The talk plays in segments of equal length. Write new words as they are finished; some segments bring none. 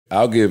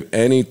I'll give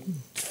any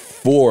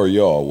 4 of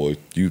y'all, well,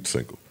 you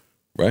single,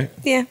 right?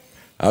 Yeah.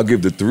 I'll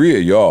give the 3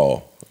 of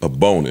y'all a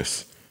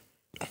bonus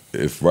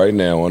if right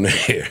now on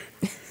the air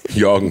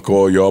y'all can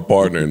call your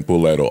partner and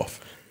pull that off.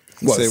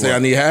 What, say I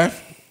need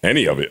half?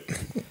 Any of it.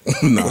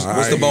 Nah,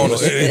 what's the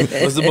bonus?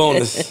 What's the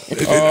bonus?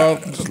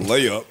 Just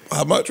lay up.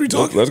 How much we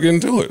talking? Let's get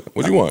into it.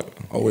 What do you want?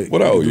 Oh, wait.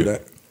 What I owe you?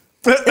 That.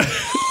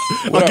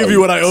 I'll give you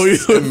what I owe you.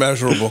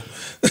 Immeasurable.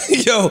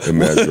 Yo.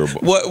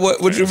 Immeasurable.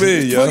 What you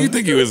mean, yo? What do you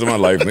think you is in my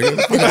life,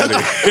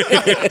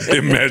 nigga?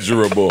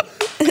 Immeasurable.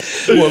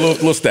 Well,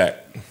 little stack.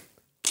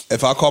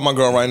 If I call my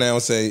girl right now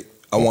and say,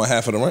 I want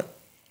half of the rent?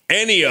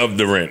 Any of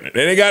the rent. It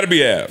ain't got to be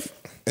half.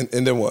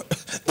 And then what?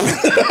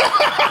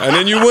 And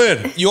then you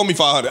win. You owe me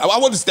 500. I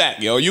want the stack,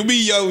 yo. You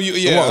be, yo.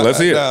 Yeah. Come on, let's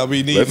hear it. Nah,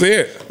 Let's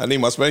hear it. I need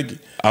my spanky.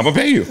 I'm going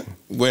to pay you.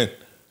 When?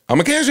 I'm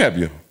going to cash app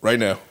you. Right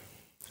now.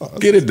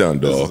 Get it done,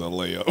 dog. This is a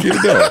layup. Get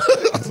it done.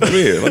 Let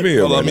me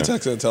hear. Hold on, let me now.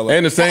 text her and tell her.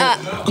 And the same. No,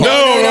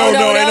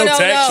 ain't no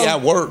text. She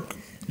at work.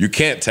 You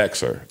can't text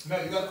her. No,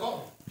 you got to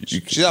call her.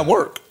 She's at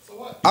work. So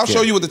what? I'll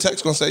show you what the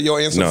text going to say. Yo,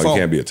 answer the phone. No, it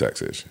can't be a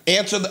text issue.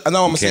 Answer the,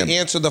 no, I'm going to say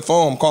answer the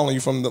phone. I'm calling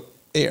you from the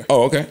air.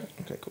 Oh, okay.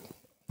 Okay, cool.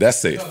 That's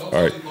safe. All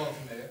right.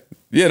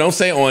 Yeah, don't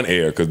say on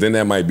air, because then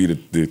that might be the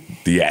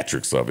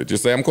theatrics of it.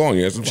 Just say, I'm calling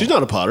you. She's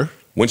not a Potter.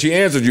 When she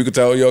answers, you can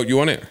tell, yo, you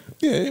on air.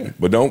 Yeah.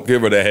 But don't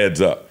give her the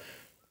heads up.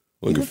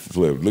 Look at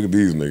Flip. Look at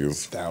these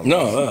niggas.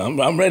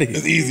 No, I'm ready.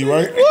 It's easy,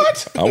 right?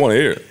 What? I want to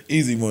hear it.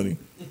 Easy money.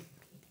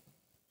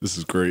 This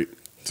is great.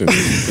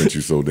 Since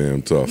you so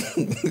damn tough.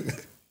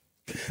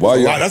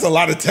 That's a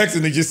lot of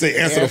texting to just say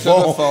answer the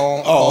phone.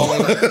 Oh.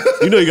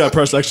 You know you got to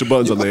press extra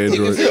buttons on the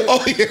Android.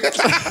 Oh,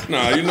 yeah.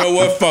 Nah, you know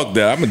what? Fuck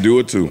that. I'm going to do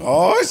it too.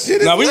 Oh,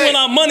 shit. Now, we want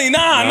our money.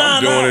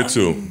 I'm doing it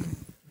too.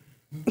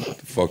 What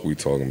the fuck we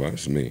talking about?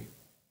 It's me.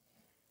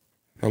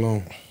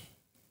 Hello.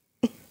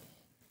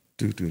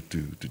 Do.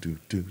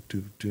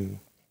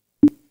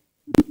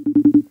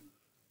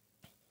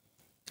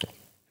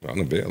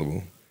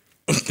 Unavailable.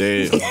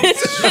 Damn.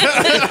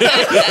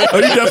 Oh,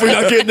 you definitely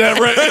not getting that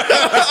right.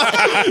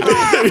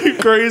 Are you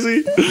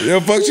crazy? Yo,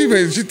 fuck, she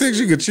thinks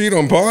she could cheat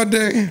on pod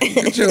day?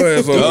 Get your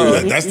ass over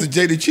here. That's the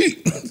J to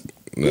cheat.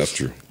 That's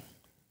true.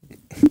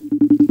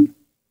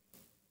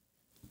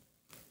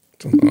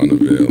 It's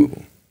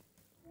unavailable.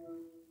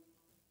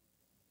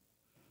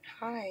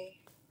 Hi.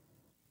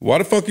 Why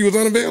the fuck you was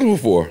unavailable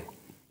for?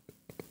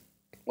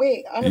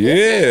 Wait, unavailable?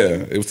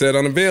 Yeah, it said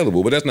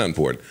unavailable, but that's not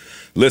important.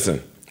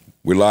 Listen,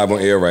 we're live on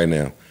air right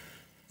now.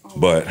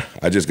 But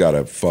I just got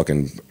a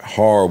fucking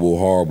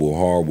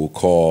horrible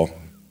call.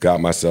 Got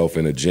myself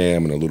in a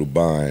jam and a little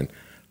bind.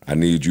 I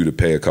need you to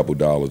pay a couple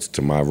dollars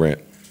to my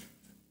rent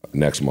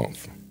next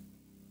month.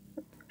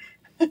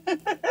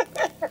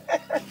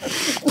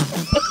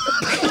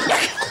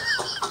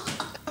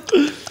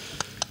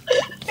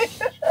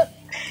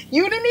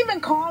 You didn't even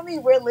call me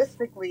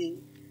realistically.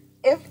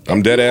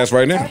 I'm dead ass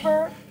right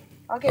now.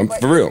 Okay, I'm but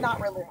for real. it's not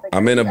realistic.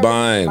 I'm in a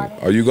bind.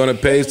 Are you gonna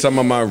pay some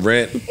of my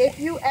rent? If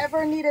you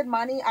ever needed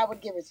money, I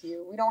would give it to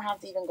you. We don't have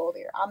to even go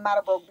there. I'm not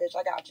a broke bitch.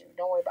 I got you.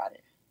 Don't worry about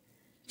it.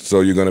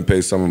 So you're gonna pay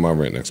some of my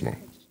rent next month?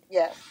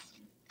 Yes.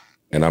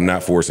 And I'm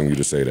not forcing you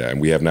to say that. And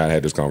we have not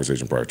had this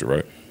conversation prior to,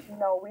 right?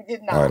 No, we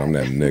did not. All right, I'm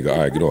that nigga. All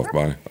right, get off,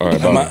 bye. All right,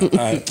 bye. All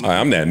right,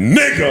 I'm that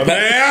nigga,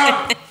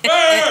 man.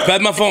 Grab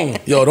my phone.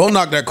 Yo, don't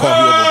knock that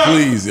coffee over,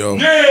 please, yo.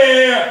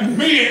 Yeah,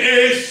 me and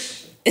Ish.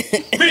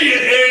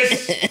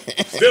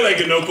 Still ain't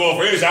get no call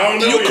for Ish. I don't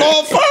know. You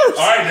called first. All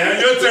right, now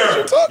your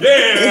turn.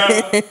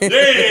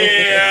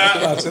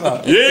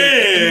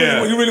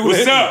 Yeah. You really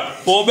What's up?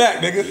 Fall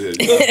back, nigga.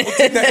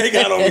 Take that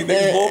nigga out on me,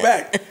 nigga. Fall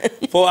back.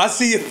 I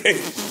see your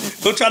face.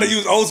 Don't try to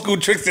use old school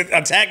tricks to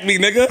attack me,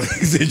 nigga.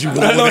 He said you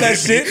I know that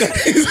shit.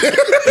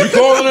 You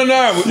calling or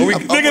not?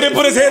 Nigga didn't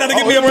put his hand out to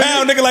give me a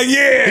pound. Nigga like,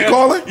 yeah. You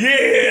calling?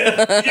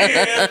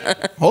 Yeah.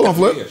 Hold on,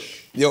 Flip.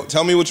 Yo,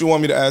 tell me what you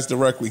want me to ask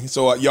directly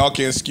so y'all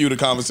can skew the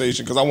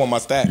conversation because I want my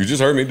stack. You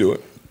just heard me do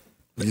it.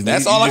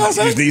 That's all I gotta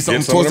say? You just need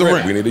something Get towards the of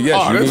rent. We need a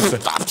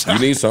yes. You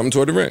need something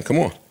toward the rent. Come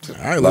on. All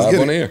right, let's Live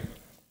get on the it. air.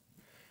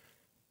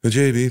 The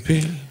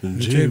JBP.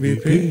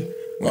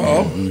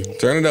 Uh-oh.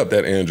 Turn it up,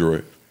 that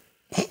Android.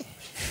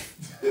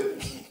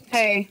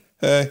 Hey,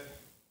 Hey,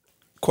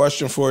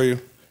 question for you.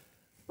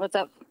 what's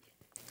up?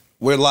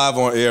 We're live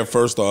on air,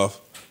 first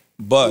off,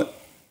 but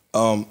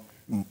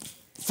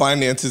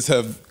finances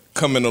have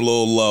come in a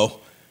little low.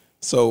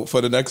 So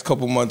for the next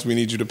couple months, we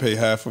need you to pay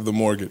half of the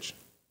mortgage.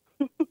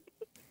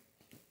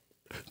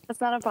 That's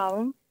not a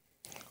problem.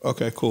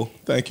 Okay, cool.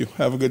 Thank you.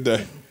 Have a good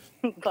day.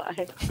 Bye. I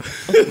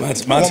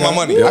want my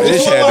money. Yeah,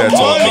 Ish had that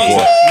talk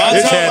before.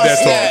 Ish had that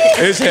talk.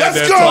 Ish had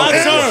that talk. My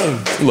turn.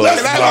 Look,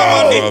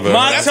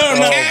 My turn.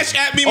 Cash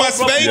at me my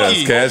spanky.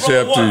 yes, cash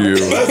app to you.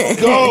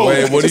 Let's go.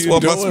 Wait, what are Just you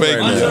want my doing spanky.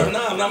 right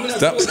now?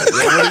 Stop. What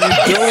are you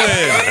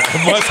doing?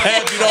 Must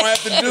have. You don't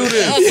have to do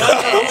this.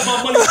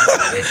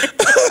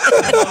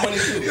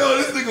 Yo,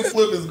 this nigga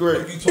Flip is great.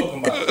 What are you talking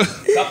about?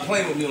 Stop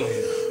playing with me on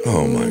here.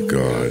 Oh my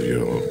God,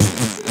 yo.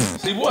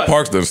 See what?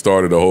 Parks done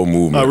started the whole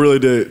movement. I really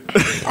did.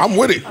 I'm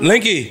with it.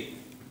 Linky.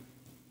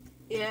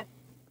 Yeah,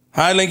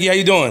 Hi, Linky. How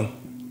you doing?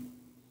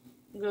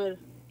 Good.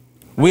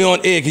 We on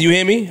air. Can you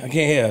hear me? I can't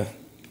hear.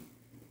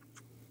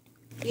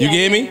 You can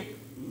hear me?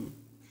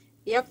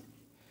 Yep.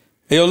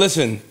 Hey, yo,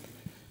 listen.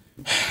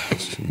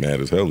 Mad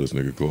as hell, this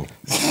nigga cool.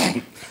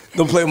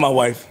 Don't play with my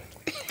wife.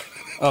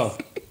 Oh.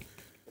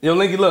 Yo,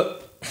 Linky,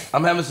 look.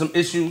 I'm having some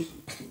issues.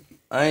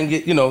 I ain't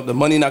get, the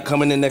money not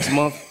coming in next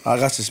month. I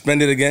got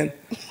suspended again.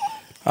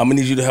 I'm gonna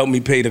need you to help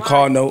me pay the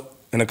car note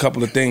and a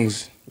couple of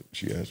things.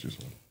 She asked you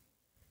something.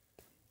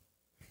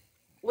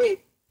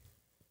 Wait.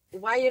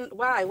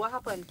 Why? What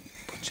happened?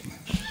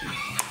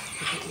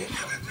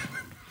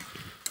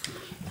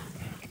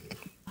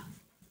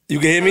 You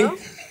can hear me? Hello?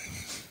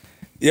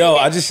 Yo,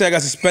 I just said I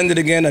got suspended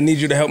again. I need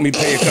you to help me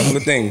pay a couple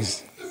of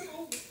things.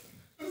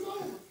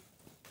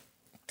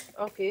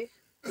 Okay.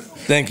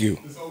 Thank you.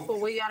 So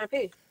what you gotta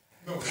pay?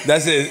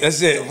 That's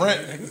it.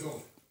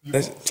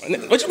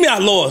 What you mean I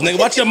lost, nigga?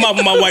 Watch your mouth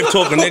when my wife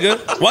talking,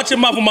 nigga. Watch your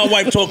mouth when my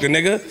wife talking,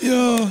 nigga.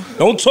 Yeah.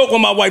 Don't talk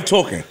when my wife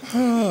talking.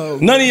 Oh.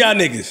 None of y'all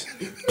niggas.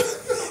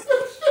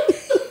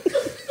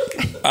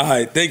 All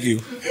right, thank you.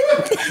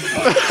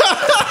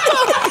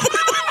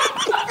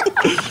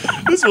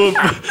 This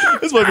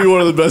might be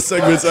one of the best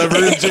segments ever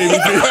in Jamie B.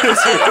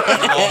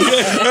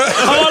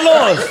 How I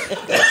lost?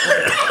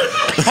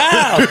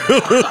 How?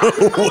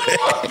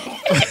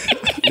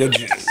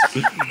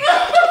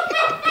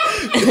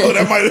 Oh,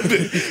 that might have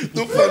been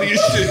the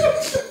funniest shit.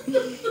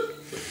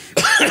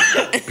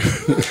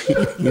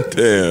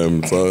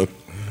 Damn, son.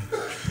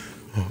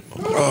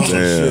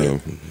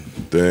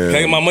 Damn. Can I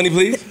get my money,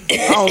 please?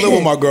 I don't live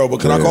with my girl, but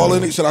can I call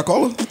in? Should I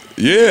call her?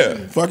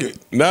 Yeah. Fuck it.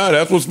 Nah,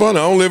 that's what's funny.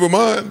 I don't live with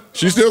mine.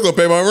 She still gonna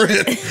pay my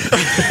rent.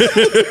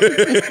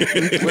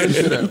 Where's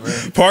shit at,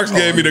 man? Parks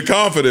gave me the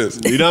confidence.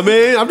 You know what I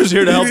mean? I'm just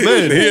here to help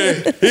men.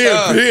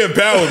 He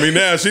empowered me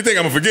now. She think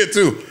I'm gonna forget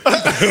too.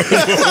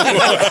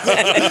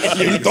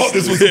 You thought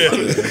this was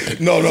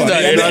No.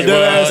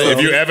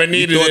 If you ever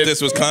needed thought it,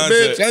 this was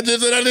concept. bitch, I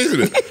just said I needed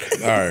it.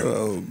 All right.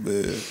 Oh,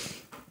 man.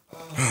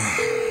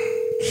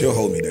 She'll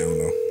hold me down,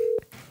 though.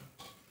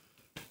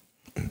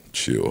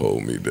 She'll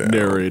hold me down.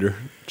 Narrator.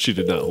 She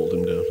did not hold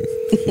him down.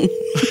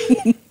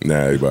 Nah,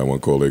 everybody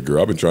want to call that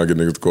girl. I've been trying to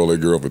get niggas to call that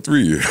girl for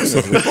 3 years.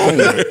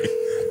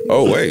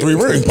 Oh, wait. 3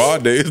 rings.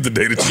 Pod day is the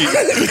day to cheat.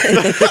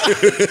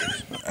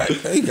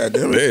 Hey,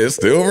 goddamn it. Yeah, it's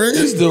still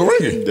ringing? It's still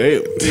ringing.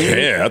 Damn.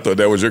 Yeah, I thought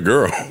that was your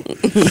girl.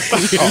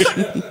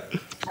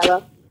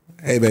 Hello?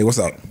 Hey, babe, what's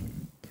up?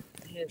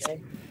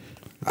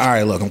 All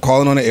right, look, I'm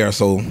calling on the air,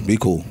 so be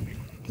cool.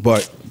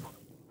 But,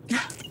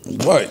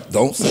 what?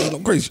 Don't say no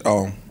crazy.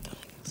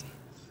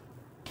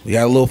 We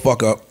had a little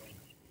fuck up.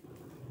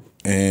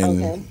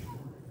 And Okay.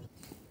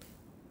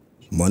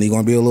 money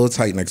gonna be a little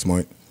tight next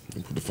month.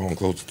 Put the phone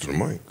closer to the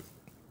mic.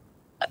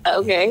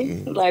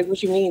 Okay. Like,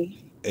 what you mean?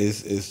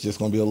 It's just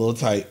gonna be a little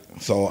tight.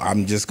 So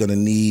I'm just gonna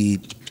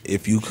need,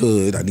 if you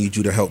could, I need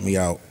you to help me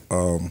out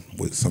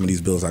with some of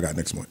these bills I got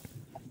next month.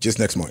 Just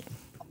next month.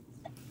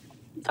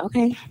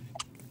 Okay.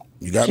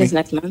 You got Just me?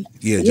 next month?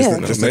 Yeah, Yeah.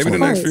 just Maybe the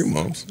next next month. few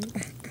months.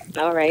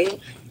 All right.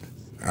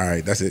 All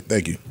right, that's it.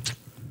 Thank you.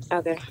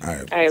 Okay. All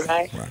right. All right,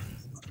 bye.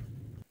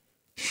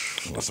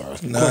 Oh, sorry.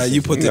 Nah,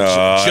 you put the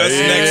Nah, just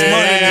yeah. next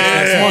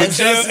month.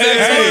 Just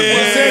next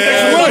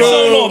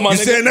month. You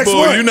said next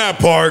Boy, month. you not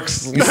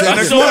Parks. You said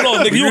next So month. hold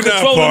on, nigga. You a You not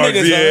controlling Parks,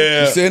 nigga, son.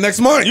 yeah. You said next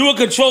month. You a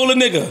controlling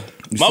nigga.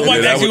 My said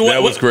wife that. asked me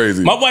That was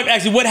crazy. My wife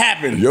asked me what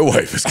happened. Your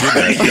wife is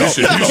kidnapped. You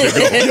should go.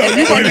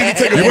 You might need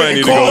to take a You might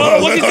need to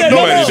go. What she said? You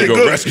No, might need to no.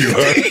 go rescue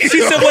her.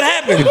 She said what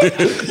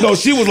happened. No,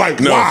 she was like,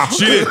 No, wow.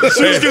 she didn't.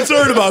 She was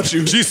concerned about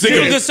you. She's sick She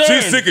of was you.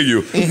 concerned. She's sick of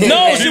you.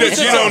 No, she was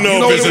She don't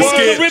know if it's a She was a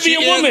skit.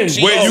 Caribbean woman.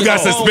 Wait, you got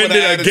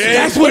suspended again?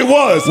 That's what it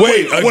was.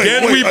 Wait,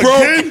 again we again?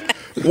 broke?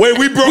 Wait,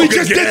 we broke We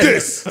just again. did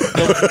this.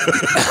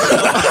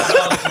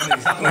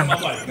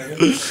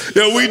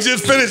 Yo, we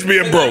just finished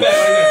being broke.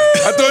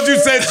 I thought you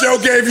said Joe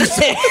gave you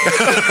some.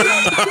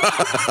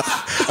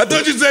 I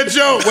thought you said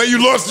Joe. Wait,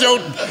 you lost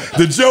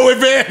the Joe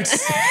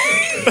advance?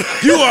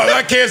 You are,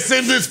 I can't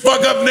send this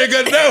fuck up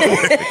nigga,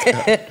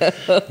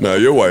 no. Nah,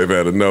 your wife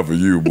had enough of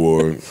you,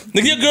 boy.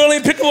 Nigga, your girl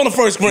ain't pick up on the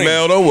first screen.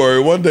 Mel, don't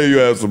worry. One day you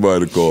have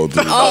somebody to call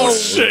to. Oh,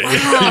 shit.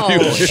 Wow.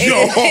 It's this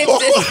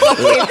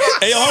fucking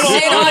Hey, hold on.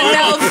 shit on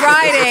Mel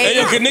Friday. Hey,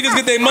 yo, can niggas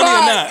get their money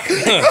or not?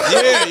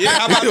 Yeah,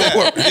 how about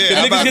that? Yeah, Can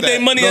how niggas about get their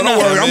that? money or Don't not?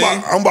 worry,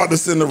 I'm about to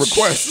send a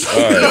request. You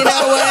know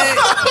what?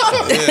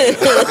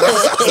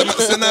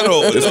 Send that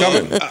over. It's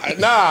coming.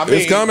 Nah, I mean,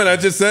 It's coming. I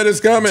just said it's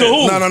coming. To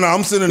who? No,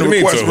 I'm sending a What do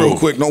you mean, request to real who?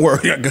 quick. Don't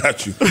worry, I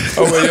got you.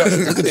 Oh, wait, yeah.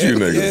 Look at you,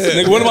 niggas.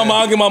 Nigga, what if my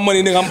mom get my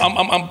money, nigga?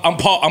 I'm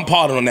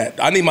parting on that.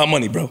 I need my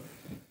money, bro.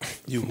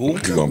 You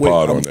gonna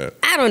pod on that?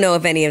 I don't know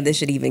if any of this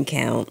should even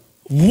count.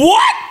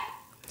 What?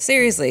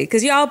 Seriously,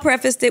 because y'all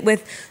prefaced it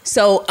with,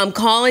 so I'm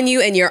calling you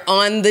and you're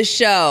on the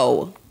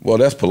show. Well,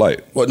 that's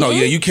polite. Well, no,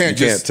 yeah, you can't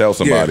You just can't tell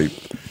somebody. Yeah.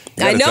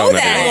 You I gotta know tell them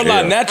that. I ain't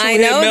gonna lie, natural I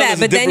hair know male that, is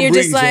a but then different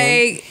you're just breed,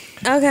 son. like,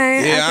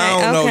 Okay. Yeah, I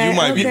don't know. You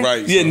might be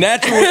right. Yeah,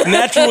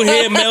 natural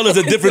hair male is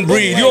a different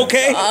breed. You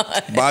okay?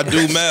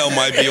 Badu Mel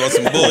might be on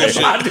some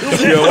bullshit.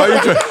 Yo, why you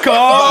trying?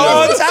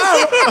 Call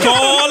Tyler.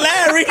 Call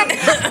Larry.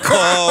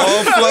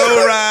 Call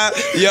Flo Ride.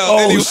 Yo,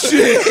 anyway.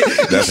 Shit.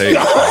 That's hate.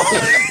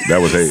 That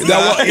was hate. Yo,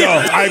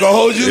 I ain't gonna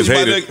hold you. It's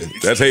hate.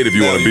 That's hate if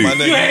you want to be.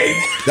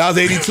 That was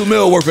 82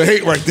 mil worth of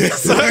hate right there.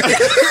 Son.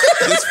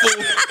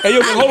 Hey,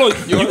 yo, hold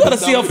on. You gotta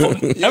see her phone.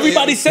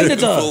 Everybody send it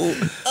to her.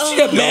 She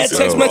got mad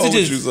text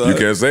messages. You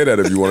can't say that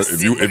if you want.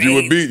 If you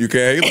would beat, you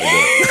can't hate like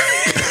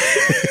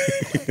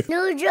that.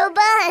 Neutral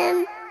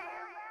Budden.